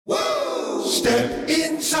Step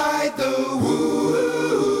inside the Woo².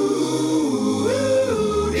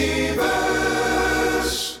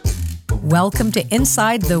 Welcome to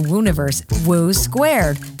Inside the Wooniverse,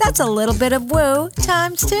 Woo². That's a little bit of woo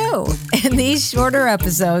times two. In these shorter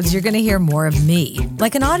episodes, you're going to hear more of me,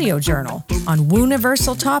 like an audio journal, on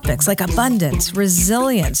Wooniversal topics like abundance,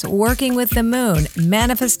 resilience, working with the moon,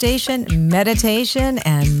 manifestation, meditation,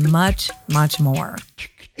 and much, much more.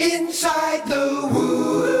 Inside the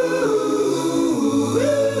Woo².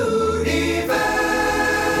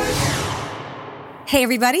 Hey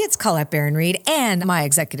everybody, it's Colette Baron-Reed and my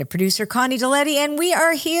executive producer, Connie Diletti, and we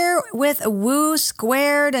are here with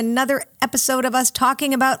Woo², another episode of us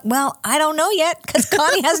talking about, well, I don't know yet, because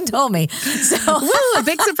Connie hasn't told me. So, woo, a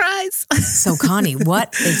big surprise. So Connie,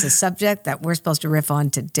 what is the subject that we're supposed to riff on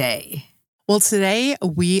today? Well, today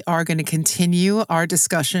we are going to continue our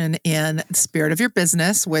discussion in Spirit of Your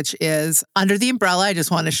Business, which is under the umbrella. I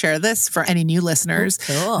just want to share this for any new listeners.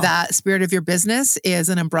 Cool. That Spirit of Your Business is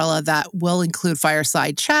an umbrella that will include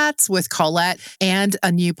fireside chats with Colette and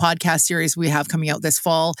a new podcast series we have coming out this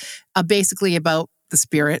fall, basically about the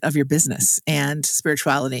spirit of your business and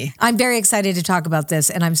spirituality. I'm very excited to talk about this,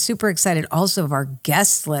 and I'm super excited also of our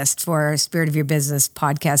guest list for our Spirit of Your Business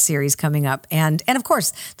podcast series coming up, and of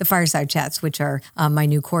course, the Fireside Chats, which are my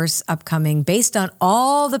new course upcoming based on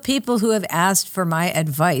all the people who have asked for my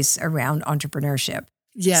advice around entrepreneurship.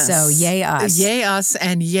 Yes. So yay us. Yay us,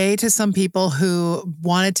 and yay to some people who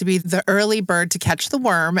wanted to be the early bird to catch the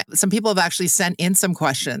worm. Some people have actually sent in some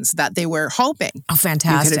questions that they were hoping Oh,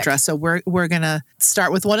 fantastic. you could address. So we're going to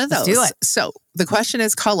start with one of those. Let's do it. So the question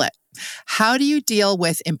is, Colette, how do you deal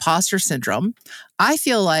with imposter syndrome? I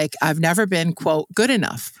feel like I've never been, quote, good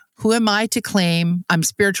enough. Who am I to claim I'm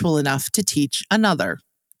spiritual enough to teach another?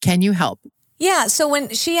 Can you help? Yeah, so when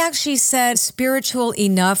she actually said spiritual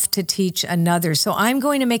enough to teach another, so I'm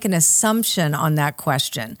going to make an assumption on that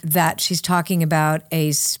question that she's talking about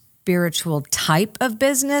a spiritual type of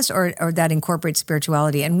business or that incorporates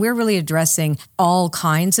spirituality. And we're really addressing all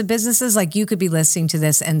kinds of businesses. Like you could be listening to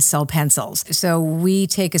this and sell pencils. So we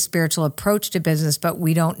take a spiritual approach to business, but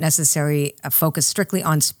we don't necessarily focus strictly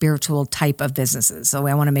on spiritual type of businesses. So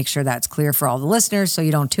I want to make sure that's clear for all the listeners so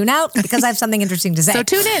you don't tune out because I have something interesting to say. So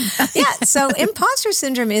tune in. Yeah. So imposter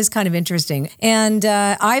syndrome is kind of interesting. And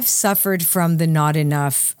I've suffered from the not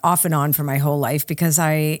enough off and on for my whole life because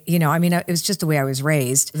it was just the way I was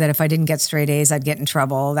raised, that if I didn't get straight A's, I'd get in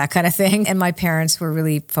trouble, that kind of thing. And my parents were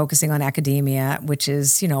really focusing on academia, which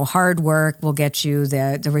is, hard work will get you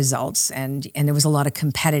the results. And there was a lot of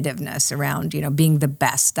competitiveness around, being the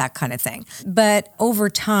best, that kind of thing. But over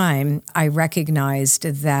time, I recognized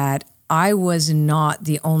that I was not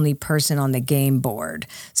the only person on the game board.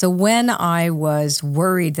 So when I was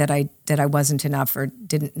worried that I wasn't enough or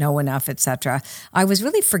didn't know enough, etc., I was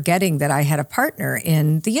really forgetting that I had a partner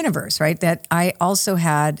in the universe, right? That I also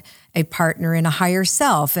had a partner in a higher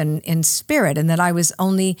self and in spirit, and that I was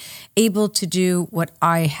only able to do what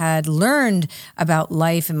I had learned about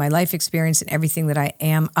life and my life experience and everything that I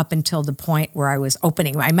am up until the point where I was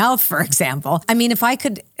opening my mouth, for example. I mean, if I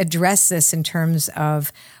could address this in terms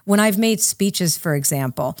of when I've made speeches, for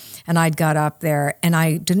example, and I'd got up there and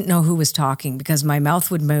I didn't know who was talking because my mouth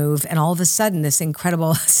would move and all of a sudden this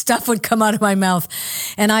incredible stuff would come out of my mouth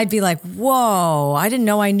and I'd be like, whoa, I didn't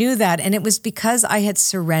know I knew that. And it was because I had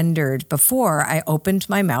surrendered before I opened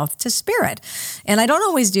my mouth to spirit. And I don't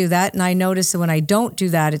always do that. And I notice that when I don't do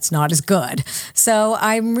that, it's not as good. So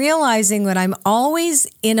I'm realizing that I'm always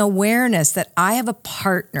in awareness that I have a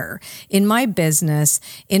partner in my business,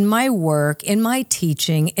 in my work, in my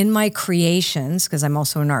teaching, in my creations, because I'm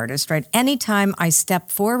also an artist, right? Anytime I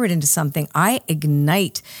step forward into something, I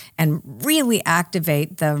ignite and really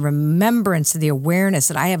activate the remembrance of the awareness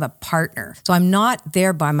that I have a partner. So I'm not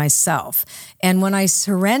there by myself. And when I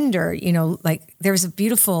surrender, there's a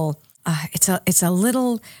beautiful, it's a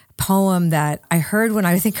little poem that I heard when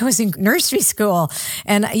I think I was in nursery school.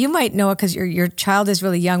 And you might know it because your child is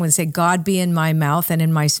really young when they say, God be in my mouth and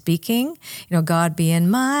in my speaking. God be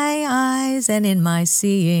in my eyes and in my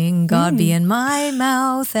seeing. God be in my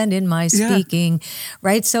mouth and in my speaking.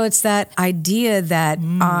 Right? So it's that idea that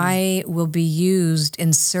I will be used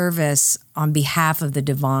in service on behalf of the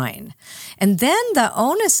divine. And then the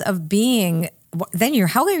onus of being then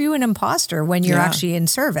how are you an imposter when you're actually in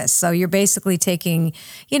service? So you're basically taking,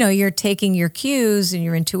 you're taking your cues and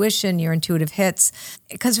your intuition, your intuitive hits,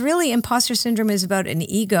 because really imposter syndrome is about an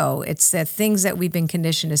ego. It's the things that we've been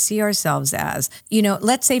conditioned to see ourselves as.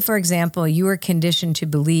 Let's say, for example, you were conditioned to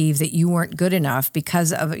believe that you weren't good enough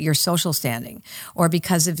because of your social standing, or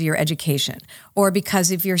because of your education, or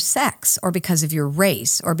because of your sex, or because of your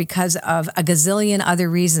race, or because of a gazillion other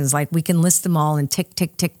reasons. Like we can list them all and tick,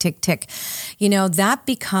 tick, tick, tick, tick. That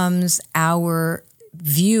becomes our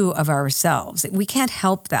view of ourselves. We can't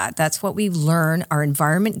help that. That's what we learn. Our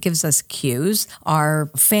environment gives us cues,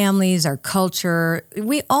 our families, our culture.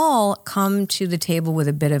 We all come to the table with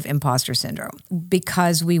a bit of imposter syndrome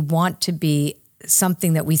because we want to be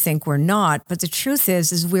something that we think we're not. But the truth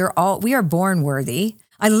is we are born worthy.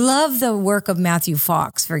 I love the work of Matthew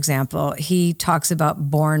Fox, for example. He talks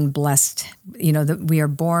about born blessed, that we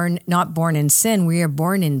are not born in sin, we are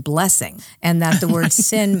born in blessing. And that the word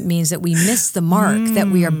sin means that we miss the mark, that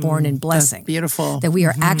we are born in blessing. That's beautiful. That we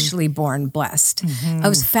are actually born blessed. It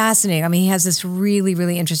was fascinating. I mean, he has this really,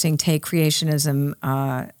 really interesting take, creationism,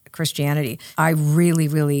 Christianity.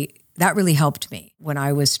 That really helped me when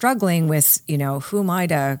I was struggling with, who am I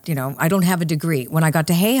to, I don't have a degree. When I got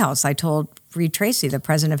to Hay House, I told Reed Tracy, the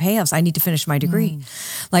president of Hay House, I need to finish my degree.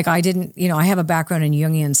 Like I didn't, I have a background in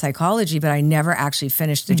Jungian psychology, but I never actually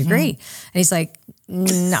finished the degree. And he's like,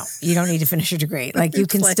 no, you don't need to finish your degree. Like you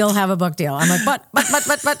can still have a book deal. I'm like, but,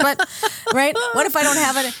 right? What if I don't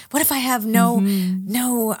have it? What if I have no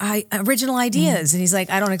original ideas? And he's like,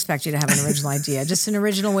 I don't expect you to have an original idea, just an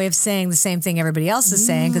original way of saying the same thing everybody else is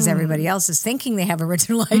saying, because everybody else is thinking they have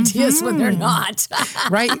original ideas when they're not.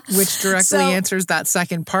 Right, which directly answers that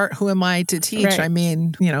second part. Who am I to teach? Right. I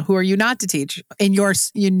mean, who are you not to teach in your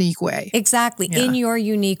unique way? Exactly, in your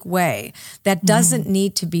unique way. That doesn't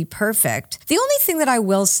need to be perfect. The only thing that I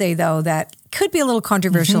will say, though, that could be a little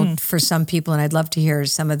controversial for some people, and I'd love to hear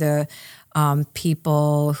some of the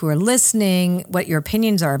people who are listening, what your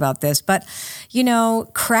opinions are about this. But,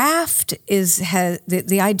 craft has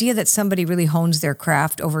the idea that somebody really hones their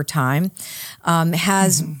craft over time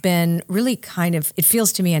has been really kind of, it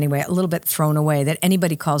feels to me anyway, a little bit thrown away, that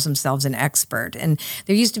anybody calls themselves an expert. And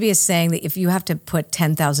there used to be a saying that if you have to put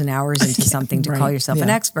 10,000 hours into something to call yourself an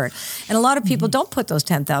expert. And a lot of people don't put those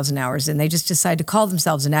 10,000 hours in. They just decide to call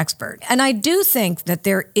themselves an expert. And I do think that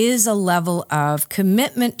there is a level of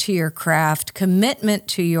commitment to your craft, commitment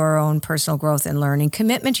to your own personal growth and learning,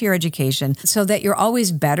 commitment to your education, so that you're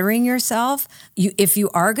always bettering yourself. If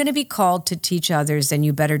you are going to be called to teach others, then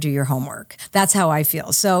you better do your homework. That's how I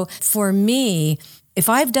feel. So for me, if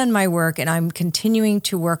I've done my work and I'm continuing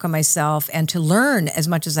to work on myself and to learn as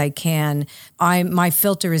much as I can, my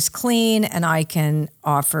filter is clean and I can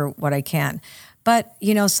offer what I can. But,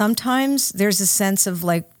 sometimes there's a sense of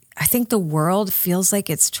I think the world feels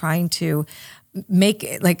like it's trying to make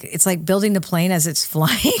it it's like building the plane as it's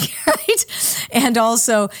flying, right? And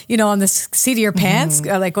also, on the seat of your pants,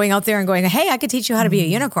 going out there and going, hey, I could teach you how to be a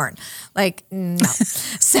unicorn. No.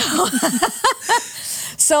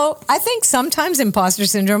 So I think sometimes imposter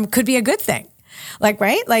syndrome could be a good thing.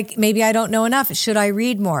 Right? Maybe I don't know enough. Should I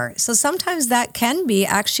read more? So sometimes that can be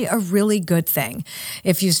actually a really good thing.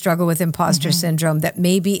 If you struggle with imposter syndrome, that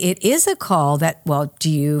maybe it is a call that, do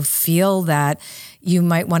you feel that you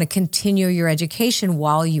might want to continue your education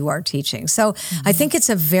while you are teaching? So I think it's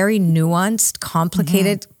a very nuanced,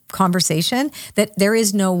 complicated conversation that there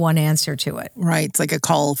is no one answer to it. Right. It's like a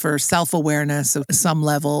call for self-awareness of some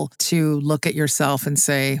level to look at yourself and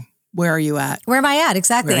say, where are you at? Where am I at?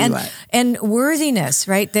 Exactly. And worthiness,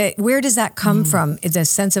 right? Where does that come from? It's a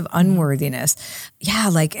sense of unworthiness. Yeah.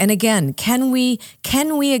 And again, can we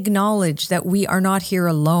acknowledge that we are not here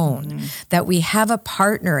alone, that we have a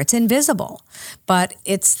partner? It's invisible, but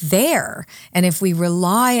it's there. And if we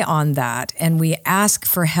rely on that and we ask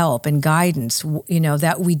for help and guidance,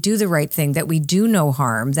 that we do the right thing, that we do no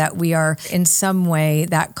harm, that we are in some way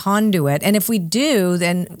that conduit. And if we do,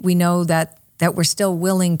 then we know that we're still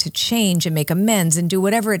willing to change and make amends and do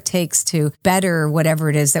whatever it takes to better whatever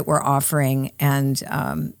it is that we're offering. And,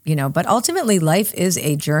 but ultimately life is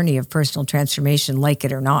a journey of personal transformation, like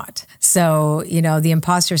it or not. So, the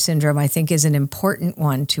imposter syndrome, I think, is an important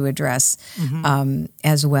one to address,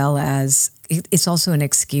 as well as it's also an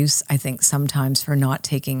excuse, I think, sometimes for not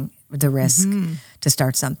taking the risk to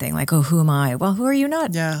start something. Who am I? Well, who are you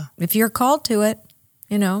not? Yeah. If you're called to it.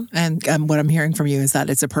 And what I'm hearing from you is that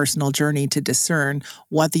it's a personal journey to discern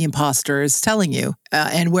what the imposter is telling you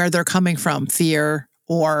and where they're coming from, fear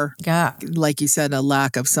or, like you said, a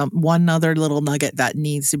lack of one other little nugget that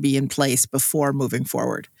needs to be in place before moving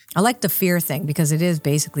forward. I like the fear thing because it is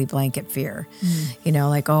basically blanket fear. You know,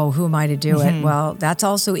 like, oh, who am I to do it? Well, that's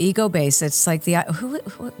also ego-based. It's like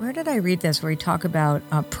where did I read this? Where we talk about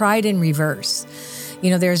pride in reverse. You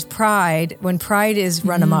know, there's pride. When pride is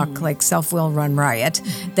run amok, like self-will run riot,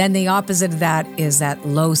 then the opposite of that is that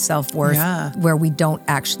low self-worth where we don't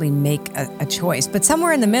actually make a choice. But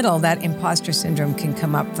somewhere in the middle, that imposter syndrome can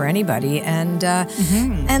come up for anybody. And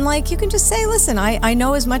like, you can just say, listen, I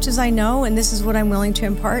know as much as I know, and this is what I'm willing to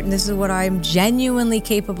impart, and this is what I'm genuinely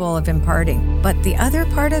capable of imparting. But the other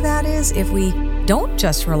part of that is if we don't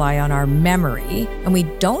just rely on our memory, and we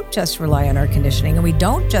don't just rely on our conditioning, and we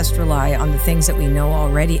don't just rely on the things that we know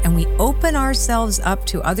already, and we open ourselves up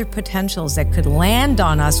to other potentials that could land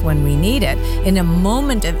on us when we need it in a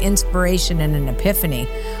moment of inspiration and an epiphany,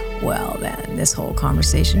 well, then this whole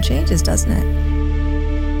conversation changes, doesn't it?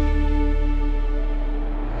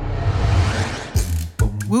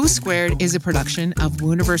 Woo² is a production of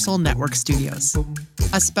Wooniversal Network Studios.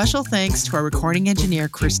 A special thanks to our recording engineer,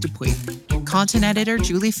 Chris Dupuis, content editor,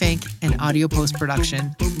 Julie Fink, and audio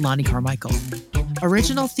post-production, Lonnie Carmichael.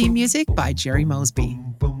 Original theme music by Jerry Mosby.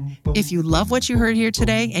 If you love what you heard here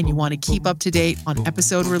today and you want to keep up to date on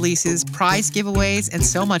episode releases, prize giveaways, and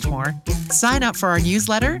so much more, sign up for our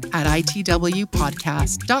newsletter at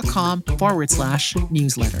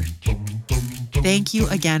itwpodcast.com/newsletter. Thank you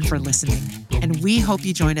again for listening, and we hope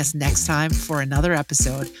you join us next time for another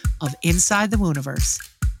episode of Inside the Wooniverse,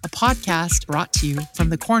 a podcast brought to you from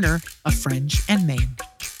the corner of Fringe and Main.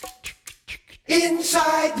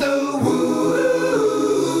 Inside the Woo.